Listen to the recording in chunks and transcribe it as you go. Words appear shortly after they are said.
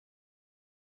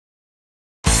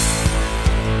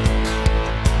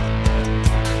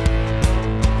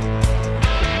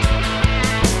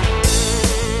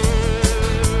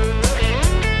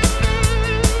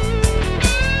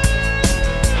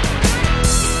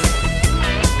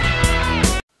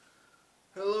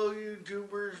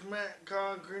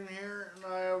Cochran here, and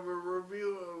I have a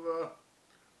review of a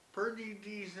pretty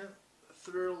decent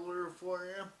thriller for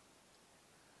you.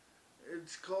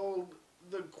 It's called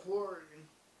The Quarry,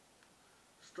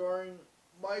 starring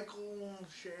Michael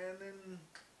Shannon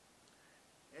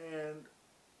and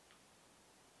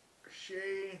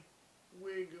Shea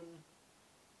Wiggum.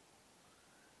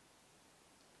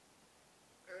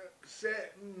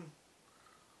 Set in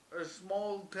a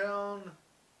small town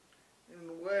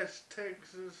in West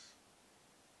Texas,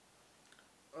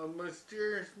 a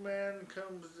mysterious man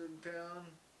comes to town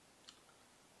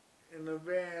in a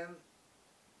van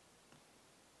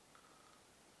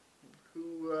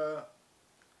who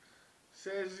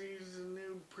says he's a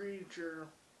new preacher,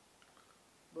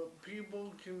 but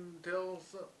people can tell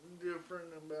something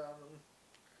different about him,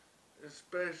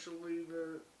 especially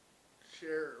the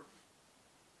sheriff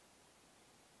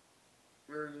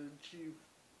or the chief.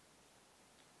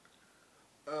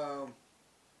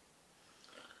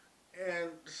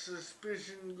 And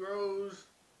suspicion grows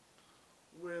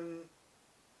when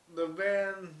the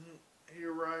van he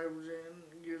arrives in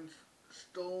gets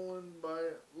stolen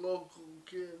by local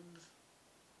kids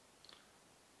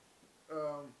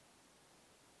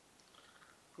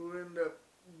who end up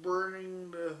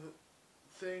burning the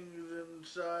things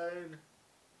inside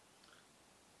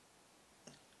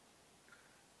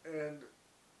and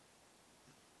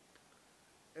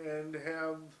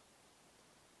have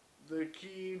the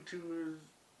key to his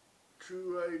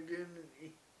true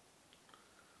identity.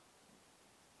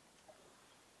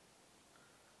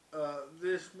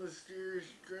 This mysterious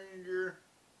stranger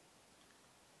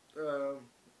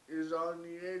is on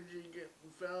the edge of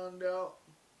getting found out,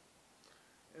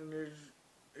 and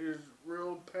his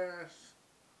real past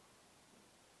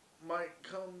might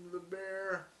come to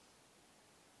bear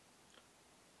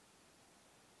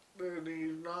that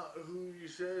he's not who he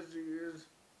says he is.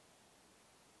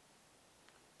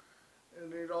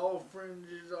 And it all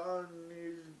fringes on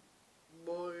these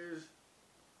boys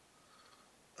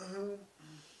who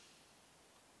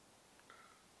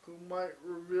might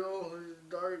reveal his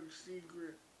dark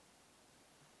secret.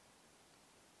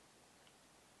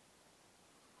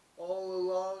 All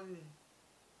along,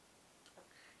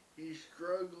 he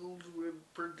struggles with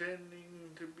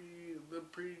pretending to be the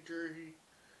preacher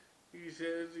he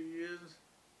says he is,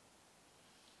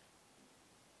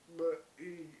 but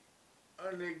he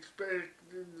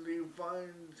unexpectedly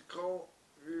finds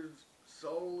his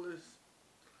solace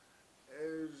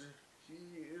as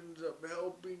he ends up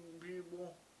helping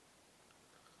people,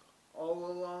 all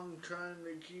along trying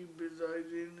to keep his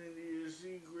identity a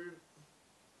secret.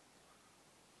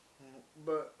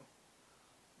 But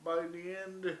by the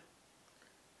end,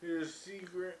 his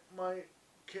secret might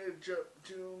catch up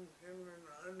to him in an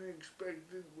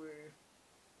unexpected way.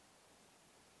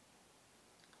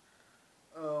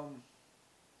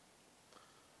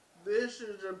 This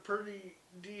is a pretty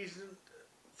decent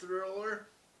thriller,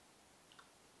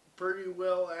 pretty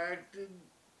well acted.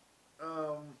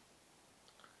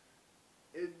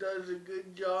 It does a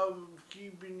good job of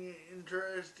keeping you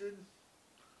interested,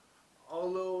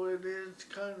 although it is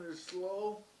kind of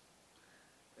slow,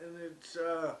 and it's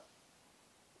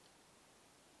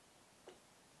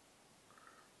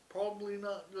probably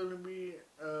not going to be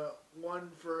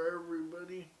one for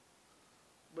everybody,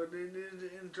 but it is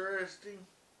interesting.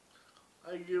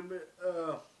 I give it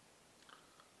 3.5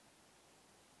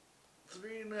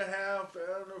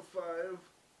 out of 5.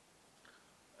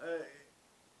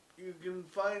 You can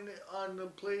find it on the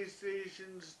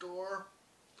PlayStation Store,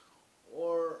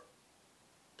 or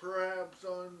perhaps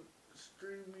on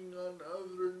streaming on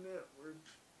other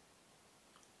networks.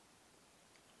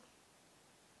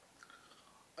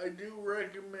 I do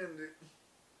recommend it.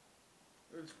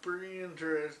 It's pretty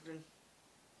interesting.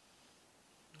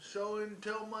 So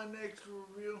until my next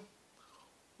review,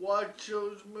 watch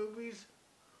those movies,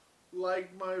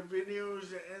 like my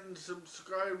videos, and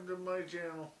subscribe to my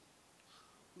channel.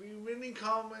 Leave any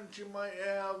comments you might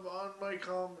have on my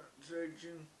comment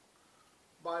section.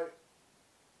 Bye.